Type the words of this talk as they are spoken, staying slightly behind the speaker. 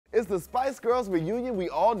Is the Spice Girls reunion we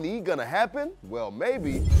all need gonna happen? Well,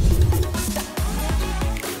 maybe.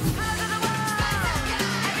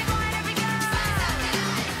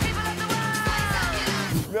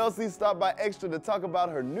 Mel C stopped by Extra to talk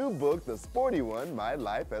about her new book, the sporty one, My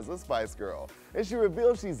Life as a Spice Girl. And she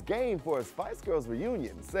revealed she's game for a Spice Girls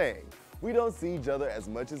reunion, saying, "We don't see each other as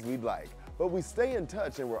much as we'd like, but we stay in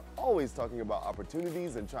touch and we're always talking about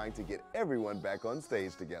opportunities and trying to get everyone back on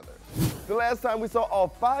stage together." The last time we saw all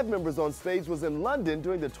 5 members on stage was in London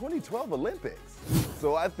during the 2012 Olympics.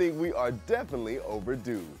 So I think we are definitely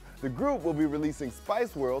overdue. The group will be releasing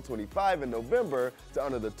Spice World 25 in November to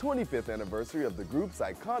honor the 25th anniversary of the group's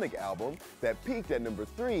iconic album that peaked at number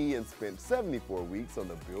 3 and spent 74 weeks on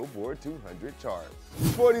the Billboard 200 chart.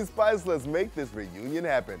 Sporty Spice, let's make this reunion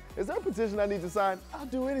happen. Is there a petition I need to sign? I'll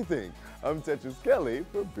do anything. I'm Tetris Kelly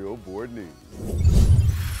for Billboard News.